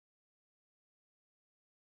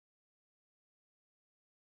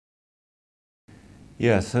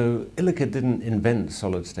Yeah, so Ilika didn't invent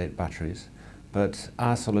solid-state batteries, but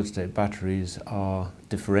our solid-state batteries are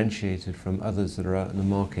differentiated from others that are out in the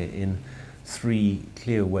market in three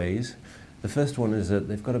clear ways. The first one is that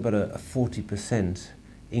they've got about a 40%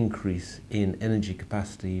 increase in energy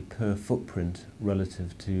capacity per footprint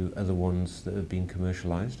relative to other ones that have been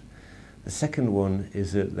commercialized. The second one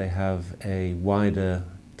is that they have a wider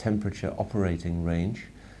temperature operating range,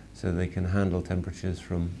 so they can handle temperatures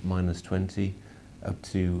from -20 up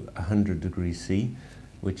to 100 degrees C,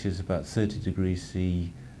 which is about 30 degrees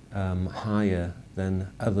C higher than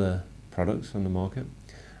other products on the market.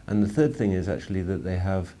 And the third thing is actually that they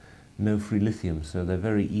have no free lithium, so they're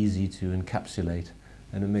very easy to encapsulate,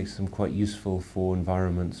 and it makes them quite useful for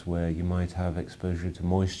environments where you might have exposure to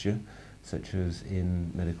moisture, such as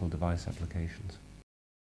in medical device applications.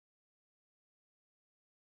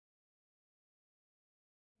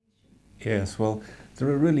 Yes, well, there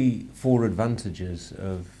are really four advantages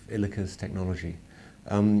of Ilika's technology.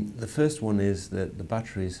 The first one is that the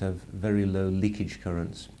batteries have very low leakage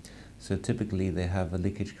currents. So typically they have a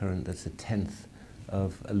leakage current that's 1/10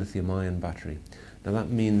 of a lithium-ion battery. Now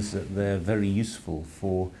that means that they're very useful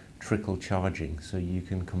for trickle charging, so you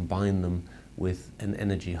can combine them with an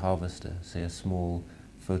energy harvester, say a small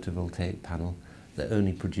photovoltaic panel that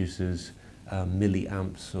only produces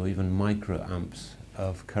milliamps or even microamps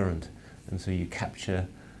of current. And so you capture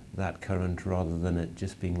that current rather than it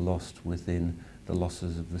just being lost within the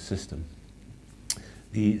losses of the system.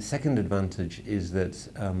 The second advantage is that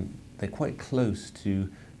they're quite close to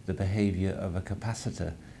the behavior of a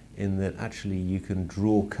capacitor, in that actually you can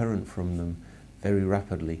draw current from them very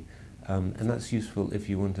rapidly. And that's useful if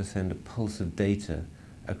you want to send a pulse of data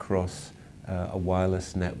across a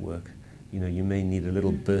wireless network. You know, you may need a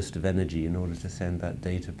little burst of energy in order to send that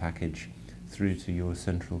data package through to your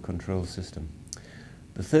central control system.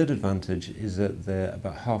 The third advantage is that they're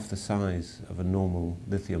about half the size of a normal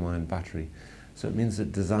lithium-ion battery. So it means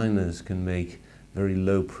that designers can make very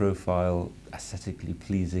low profile, aesthetically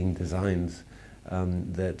pleasing designs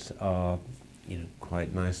that are, you know,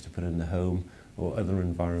 quite nice to put in the home or other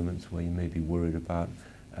environments where you may be worried about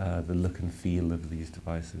the look and feel of these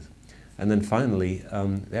devices. And then finally,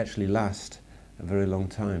 they actually last a very long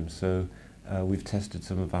time. So we've tested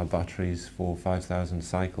some of our batteries for 5,000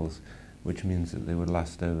 cycles, which means that they would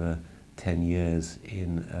last over 10 years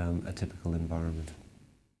in a typical environment.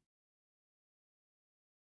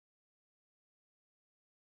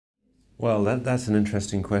 Well, that's an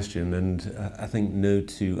interesting question, and I think no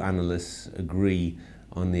two analysts agree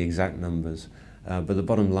on the exact numbers. But the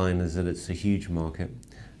bottom line is that it's a huge market.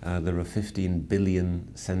 There are 15 billion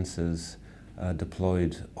sensors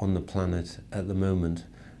deployed on the planet at the moment.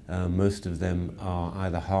 Most of them are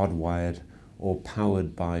either hardwired or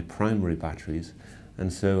powered by primary batteries,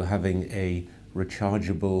 and so having a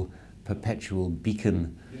rechargeable perpetual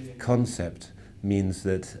beacon concept means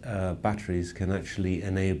that batteries can actually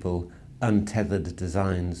enable untethered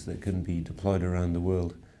designs that can be deployed around the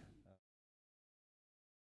world.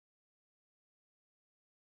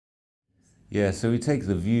 Yeah, so we take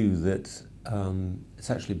the view that it's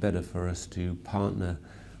actually better for us to partner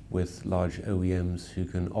with large OEMs who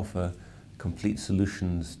can offer complete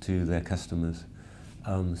solutions to their customers.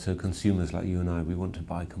 So consumers like you and I, we want to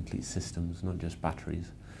buy complete systems, not just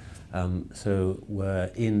batteries. So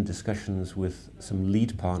we're in discussions with some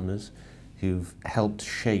lead partners who've helped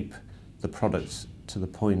shape the products to the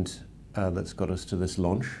point that's got us to this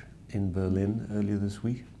launch in Berlin earlier this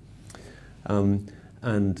week.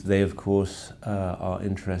 And they, of course, are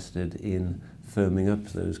interested in firming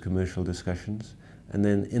up those commercial discussions. And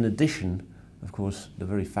then in addition, of course, the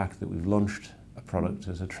very fact that we've launched a product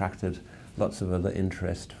has attracted lots of other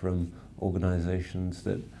interest from organizations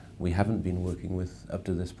that we haven't been working with up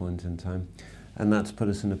to this point in time. And that's put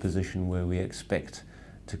us in a position where we expect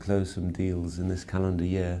to close some deals in this calendar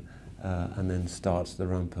year and then start the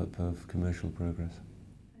ramp up of commercial progress.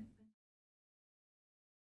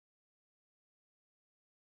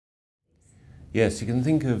 Yes, you can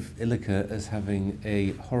think of Ilika as having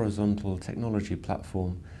a horizontal technology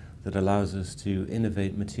platform that allows us to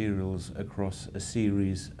innovate materials across a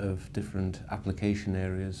series of different application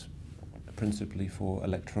areas, principally for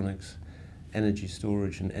electronics, energy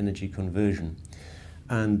storage and energy conversion.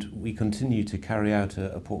 And we continue to carry out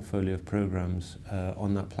a portfolio of programs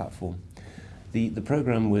on that platform. The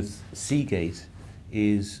program with Seagate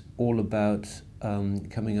is all about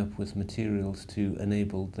coming up with materials to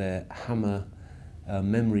enable their HAMR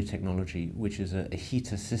memory technology, which is a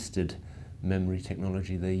heat-assisted memory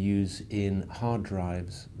technology they use in hard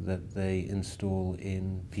drives that they install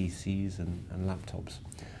in PCs and laptops.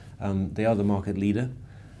 They are the market leader,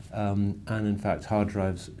 and in fact hard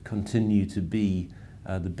drives continue to be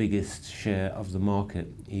the biggest share of the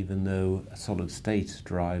market, even though solid state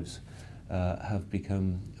drives have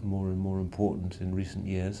become more and more important in recent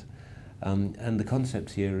years. And the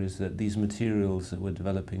concept here is that these materials that we're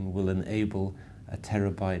developing will enable a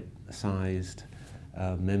terabyte sized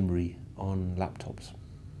memory on laptops.